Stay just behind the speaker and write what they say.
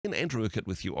comedian Andrew Urquhart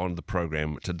with you on the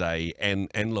program today.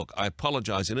 And look, I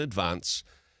apologise in advance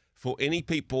for any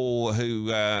people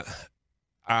who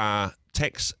are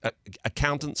tax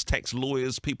accountants, tax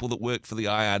lawyers, people that work for the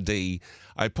IRD.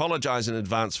 I apologise in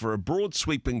advance for a broad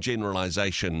sweeping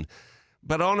generalisation.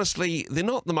 But honestly, they're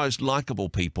not the most likeable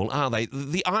people, are they?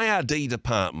 The IRD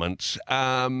department,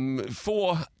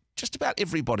 for just about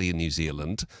everybody in New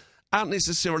Zealand, aren't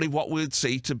necessarily what we'd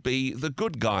see to be the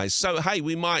good guys. So hey,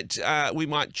 we might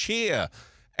cheer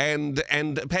and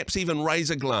perhaps even raise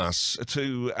a glass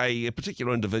to a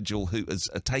particular individual who is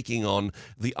taking on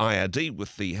the IRD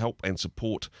with the help and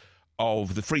support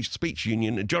of the Free Speech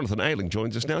Union. Jonathan Ayling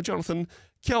joins us now. Jonathan,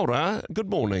 kia ora, good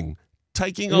morning.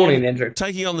 Taking on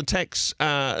the tax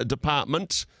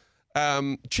department.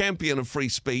 Champion of free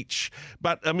speech,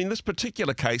 but I mean, this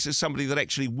particular case is somebody that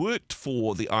actually worked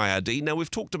for the IRD. Now,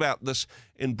 we've talked about this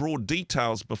in broad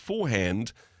details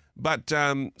beforehand, but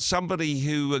somebody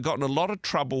who got in a lot of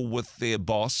trouble with their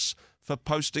boss for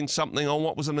posting something on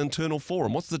what was an internal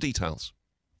forum. What's the details?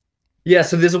 Yeah,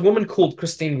 so there's a woman called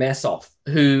Christine Massoff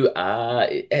who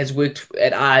has worked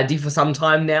at IRD for some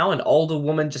time now, an older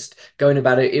woman just going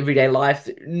about her everyday life,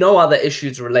 no other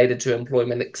issues related to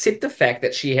employment except the fact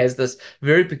that she has this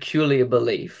very peculiar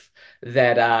belief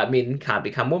that men can't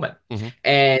become women. Mm-hmm.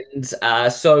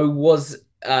 And so was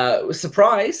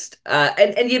surprised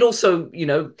and yet also,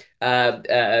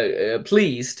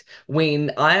 pleased when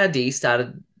IRD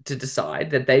started to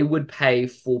decide that they would pay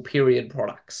for period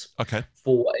products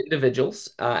for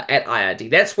individuals at IRD.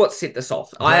 That's what set this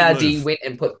off. Great IRD move. went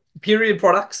and put period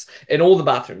products in all the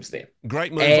bathrooms there.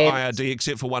 Great move, IRD,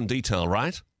 except for one detail,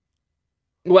 right?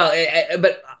 Well,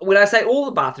 but when I say all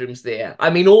the bathrooms there,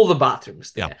 I mean all the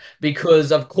bathrooms there. Yeah.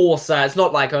 Because, of course, it's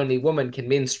not like only women can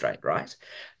menstruate, right?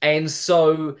 And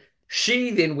so she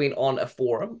then went on a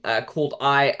forum called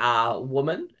IR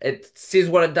Woman. It says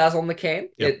what it does on the can.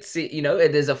 Yep.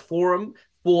 It is a forum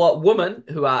for women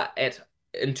who are at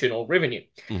Internal Revenue.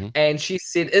 Mm-hmm. And she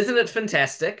said, isn't it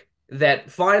fantastic that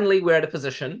finally we're at a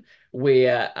position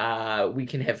where we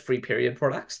can have free period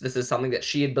products? This is something that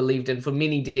she had believed in for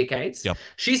many decades. Yep.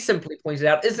 She simply pointed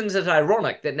out, isn't it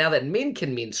ironic that now that men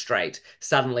can menstruate,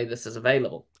 suddenly this is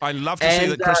available? I love to see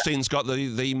that Christine's got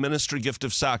the ministry gift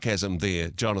of sarcasm there,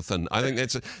 Jonathan. I think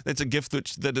that's a gift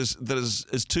that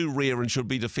is too rare and should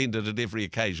be defended at every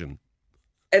occasion.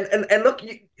 And look,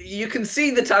 you can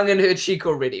see the tongue in her cheek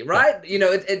already, right?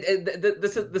 Yeah.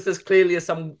 This is clearly a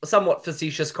somewhat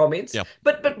facetious comment, yeah.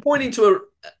 But pointing to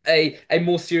a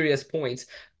more serious point.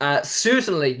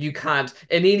 Certainly, you can't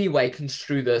in any way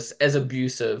construe this as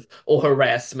abusive or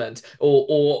harassment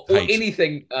or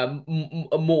anything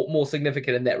more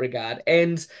significant in that regard.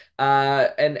 And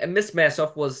Miss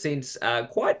Massoff was sent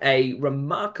quite a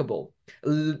remarkable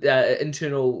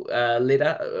internal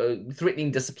letter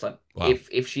threatening discipline. Wow.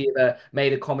 If she ever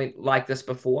made a comment like this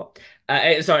before.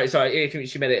 Sorry, if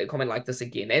she made a comment like this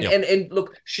again. And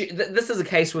look, this is a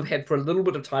case we've had for a little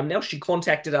bit of time now. She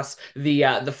contacted us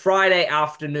the Friday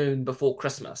afternoon before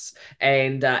Christmas,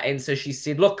 and so she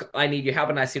said, "Look, I need your help."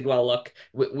 And I said, "Well, look,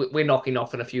 we're knocking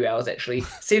off in a few hours. Actually,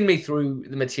 send me through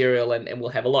the material, and we'll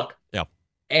have a look." Yeah.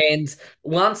 And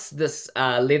once this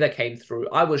letter came through,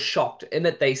 I was shocked. In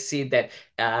it, they said that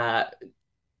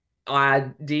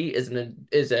IRD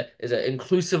is an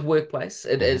inclusive workplace.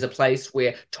 It is a place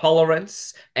where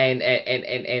tolerance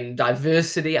and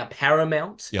diversity are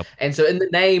paramount. Yep. And so in the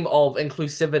name of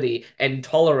inclusivity and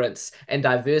tolerance and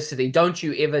diversity, don't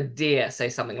you ever dare say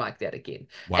something like that again.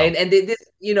 Wow. And this,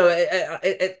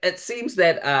 it seems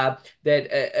that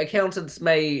accountants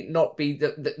may not be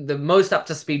the most up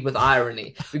to speed with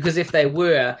irony, because if they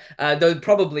were, though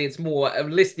probably it's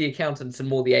less the accountants and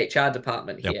more the HR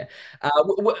department here.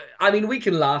 I mean, we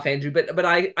can laugh, Andrew, but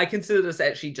I consider this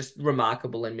actually just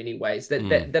remarkable in many ways.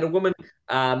 That a woman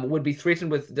would be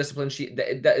threatened with discipline.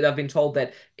 I've been told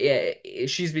that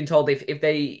she's been told if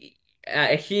they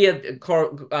hear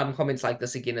comments like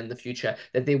this again in the future,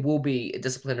 that there will be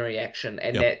disciplinary action,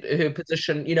 and that her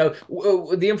position,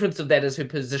 the inference of that is her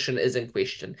position is in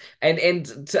question.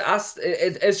 And to us,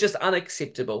 it's just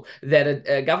unacceptable that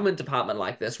a government department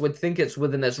like this would think it's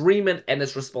within its remit and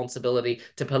its responsibility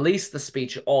to police the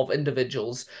speech of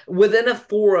individuals within a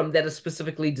forum that is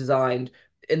specifically designed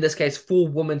in this case, for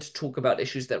women to talk about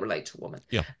issues that relate to women.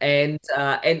 Yeah. And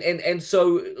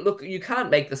so, look, you can't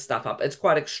make this stuff up. It's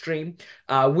quite extreme.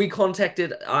 We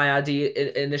contacted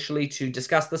IRD initially to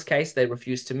discuss this case. They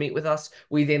refused to meet with us.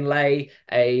 We then lay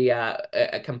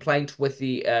a complaint with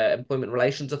the Employment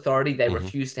Relations Authority. They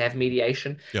refused to have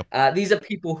mediation. Yep. These are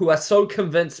people who are so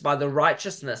convinced by the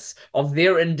righteousness of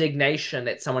their indignation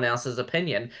at someone else's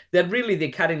opinion that really they're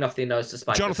cutting off their nose to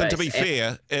spite Jonathan, their to face. be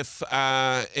fair,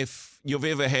 if you've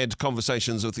ever had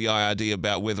conversations with the IRD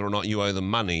about whether or not you owe them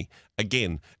money,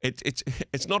 again,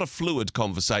 it's not a fluid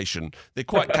conversation. They're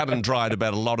quite cut and dried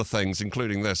about a lot of things,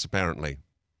 including this, apparently.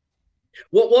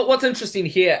 What's interesting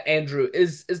here, Andrew,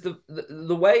 is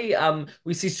the way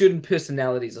we see certain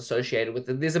personalities associated with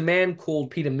it. There's a man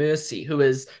called Peter Mercy, who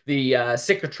is the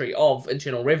Secretary of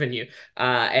Internal Revenue,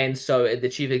 and so the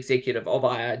Chief Executive of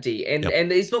IRD.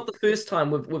 And it's not the first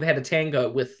time we've had a tango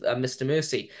with Mr.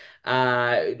 Mercy.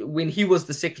 When he was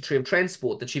the Secretary of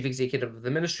Transport, the Chief Executive of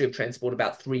the Ministry of Transport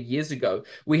about 3 years ago,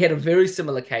 we had a very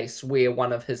similar case where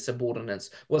one of his subordinates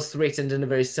was threatened in a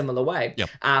very similar way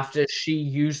after she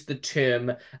used the term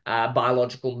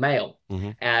biological male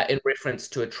in reference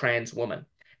to a trans woman.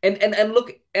 And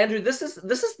look, Andrew, this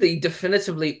is the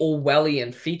definitively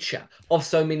Orwellian feature of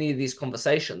so many of these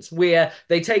conversations, where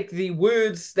they take the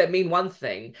words that mean one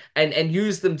thing and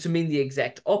use them to mean the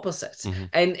exact opposite.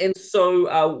 And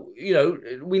so you know,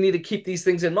 we need to keep these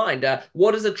things in mind.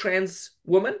 What is a trans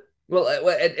woman? Well,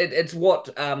 it's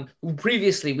what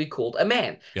previously we called a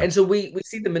man. And so we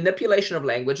see the manipulation of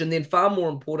language, and then far more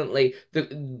importantly,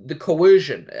 the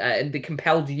coercion and the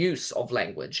compelled use of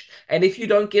language. And if you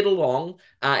don't get along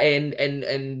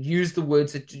and use the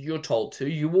words that you're told to,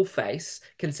 you will face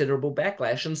considerable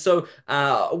backlash. And so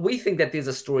we think that there's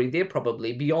a story there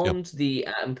probably beyond the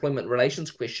employment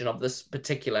relations question of this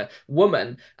particular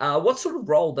woman. What sort of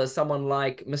role does someone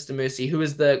like Mr. Mercy, who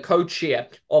is the co-chair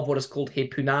of what is called He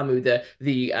Punamu,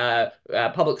 the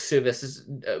public services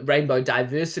Rainbow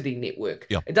Diversity Network?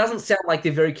 It doesn't sound like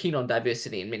they're very keen on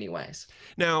diversity in many ways.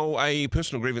 Now, a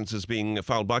personal grievance is being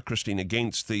filed by Christine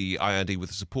against the IRD with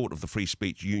the support of the Free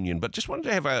Speech Union, but just wanted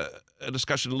to have a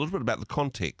discussion a little bit about the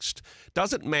context.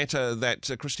 Does it matter that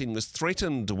Christine was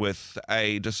threatened with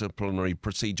a disciplinary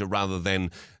procedure rather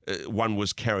than one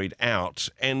was carried out?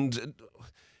 And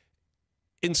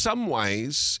in some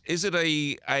ways, is it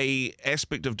a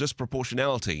aspect of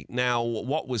disproportionality? Now,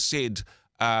 what was said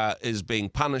is being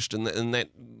punished, and that,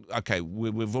 okay,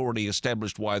 we've already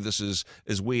established why this is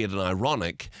weird and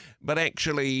ironic, but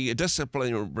actually a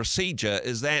disciplinary procedure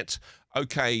is that,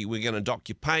 okay, we're going to dock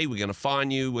your pay, we're going to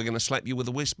fine you, we're going to slap you with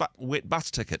a wet bus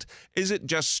ticket. Is it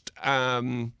just,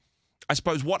 I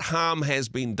suppose, what harm has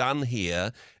been done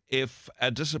here if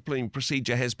a disciplinary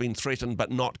procedure has been threatened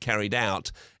but not carried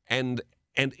out, and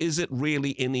is it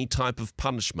really any type of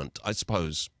punishment, I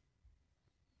suppose?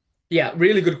 Yeah,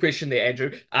 really good question there,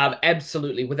 Andrew.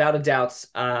 Absolutely, without a doubt,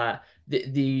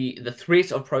 the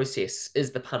threat of process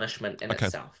is the punishment in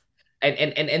itself.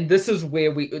 And this is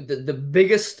where the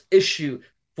biggest issue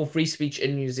for free speech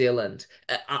in New Zealand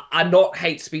are not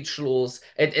hate speech laws.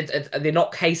 They're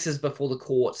not cases before the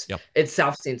courts. It's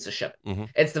self-censorship.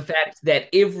 It's the fact that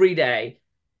every day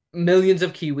millions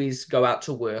of Kiwis go out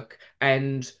to work,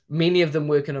 and many of them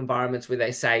work in environments where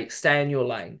they say, stay in your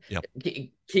lane.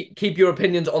 Keep your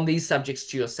opinions on these subjects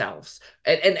to yourselves.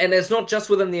 And it's not just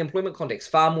within the employment context.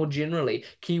 Far more generally,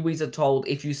 Kiwis are told,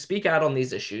 if you speak out on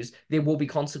these issues, there will be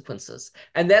consequences.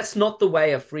 And that's not the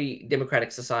way a free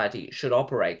democratic society should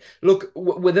operate. Look,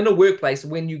 within a workplace,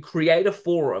 when you create a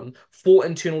forum for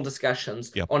internal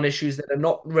discussions on issues that are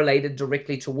not related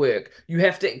directly to work, you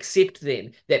have to accept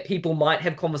then that people might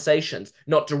have conversations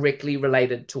not directly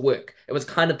related to work. It was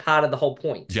kind of part of the whole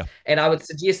point. And I would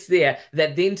suggest there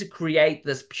that then to create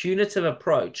this punitive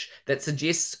approach that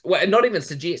suggests, well, not even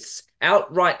suggests,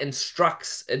 outright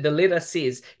instructs, the letter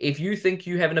says, if you think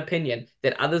you have an opinion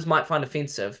that others might find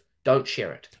offensive, don't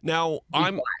share it. Now,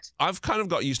 I've kind of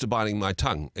got used to biting my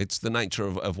tongue. It's the nature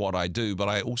of what I do, but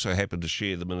I also happen to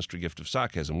share the ministry gift of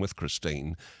sarcasm with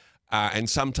Christine. And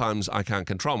sometimes I can't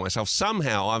control myself.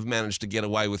 Somehow I've managed to get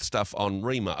away with stuff on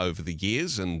Rhema over the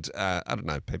years, and I don't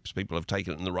know, perhaps people have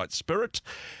taken it in the right spirit.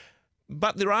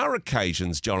 But there are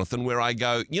occasions, Jonathan, where I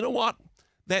go, you know what?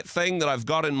 That thing that I've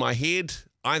got in my head,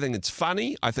 I think it's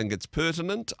funny, I think it's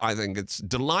pertinent, I think it's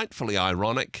delightfully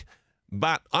ironic,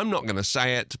 but I'm not going to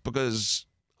say it because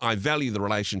I value the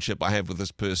relationship I have with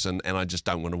this person and I just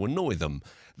don't want to annoy them.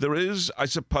 There is, I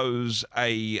suppose,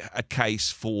 a case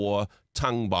for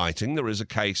tongue biting. There is a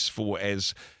case for,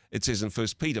 as it says in 1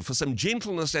 Peter, for some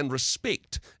gentleness and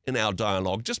respect in our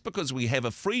dialogue. Just because we have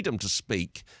a freedom to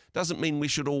speak doesn't mean we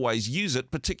should always use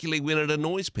it, particularly when it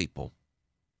annoys people.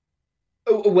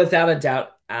 Without a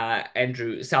doubt,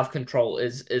 Andrew, self-control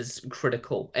is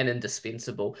critical and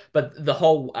indispensable. But the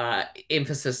whole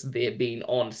emphasis there being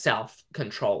on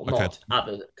self-control, not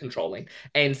other controlling.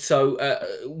 And so,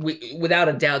 without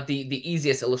a doubt, the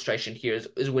easiest illustration here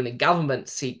is when a government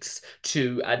seeks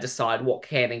to decide what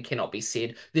can and cannot be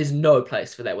said. There's no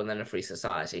place for that within a free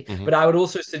society. But I would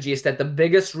also suggest that the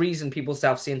biggest reason people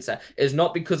self-censor is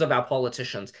not because of our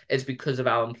politicians, it's because of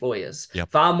our employers.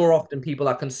 Far more often, people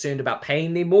are concerned about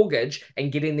paying their mortgage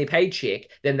and getting their paycheck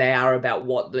than they are about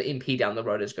what the MP down the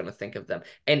road is going to think of them.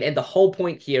 And the whole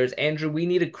point here is, Andrew, we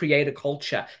need to create a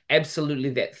culture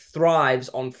absolutely that thrives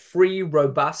on free,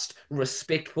 robust,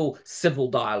 respectful civil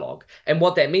dialogue. And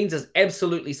what that means is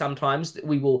absolutely sometimes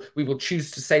we will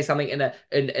choose to say something in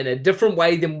a different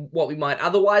way than what we might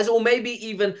otherwise, or maybe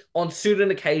even on certain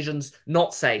occasions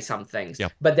not say some things.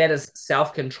 But that is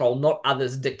self-control, not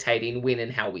others dictating when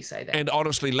and how we say that. And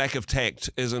honestly, lack of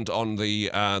tact isn't on the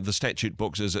statute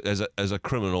books as a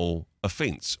criminal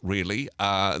offence, really.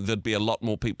 There'd be a lot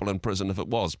more people in prison if it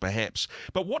was, perhaps.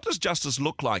 But what does justice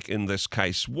look like in this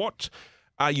case? What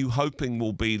are you hoping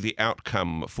will be the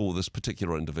outcome for this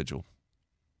particular individual?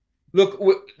 Look,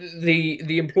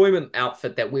 the employment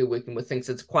outfit that we're working with thinks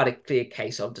it's quite a clear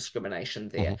case of discrimination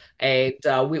there. And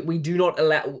we do not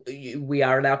allow, we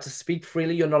are allowed to speak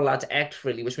freely, you're not allowed to act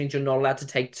freely, which means you're not allowed to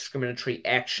take discriminatory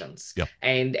actions.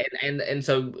 And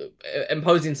so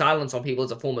imposing silence on people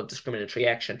is a form of discriminatory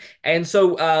action. And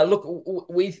so, look,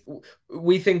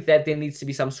 we think that there needs to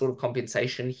be some sort of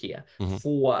compensation here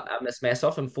for Ms.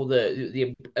 Massoff and for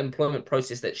the employment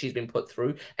process that she's been put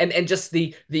through, and just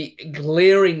the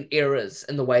glaring errors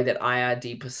in the way that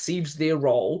IRD perceives their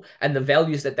role and the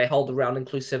values that they hold around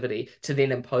inclusivity to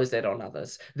then impose that on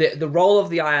others. The role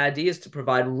of the IRD is to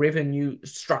provide revenue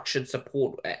structured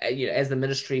support, as the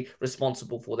ministry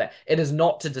responsible for that. It is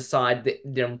not to decide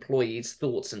their employees'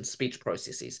 thoughts and speech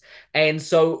processes. And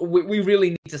so we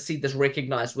really need to see this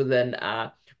recognized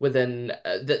within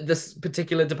this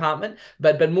particular department,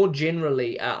 but more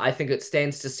generally, I think it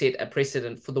stands to set a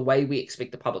precedent for the way we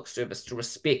expect the public service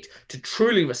to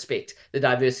truly respect the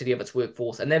diversity of its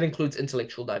workforce, and that includes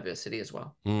intellectual diversity as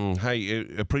well. Hey,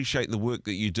 appreciate the work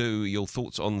that you do, your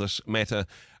thoughts on this matter,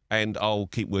 and I'll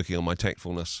keep working on my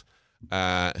tactfulness.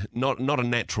 Not a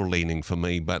natural leaning for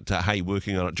me, but hey,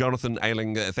 working on it. Jonathan,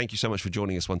 Ayling, thank you so much for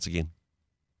joining us once again.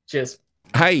 Cheers.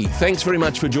 Hey, thanks very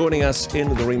much for joining us in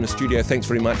the Rhema studio. Thanks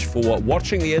very much for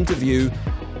watching the interview.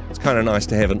 It's kind of nice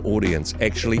to have an audience,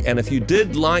 actually. And if you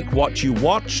did like what you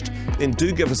watched, then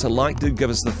do give us a like, do give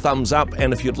us the thumbs up.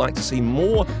 And if you'd like to see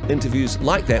more interviews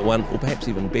like that one, or perhaps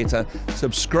even better,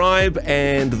 subscribe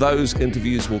and those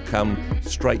interviews will come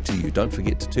straight to you. Don't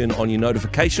forget to turn on your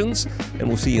notifications, and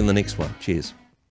we'll see you in the next one. Cheers.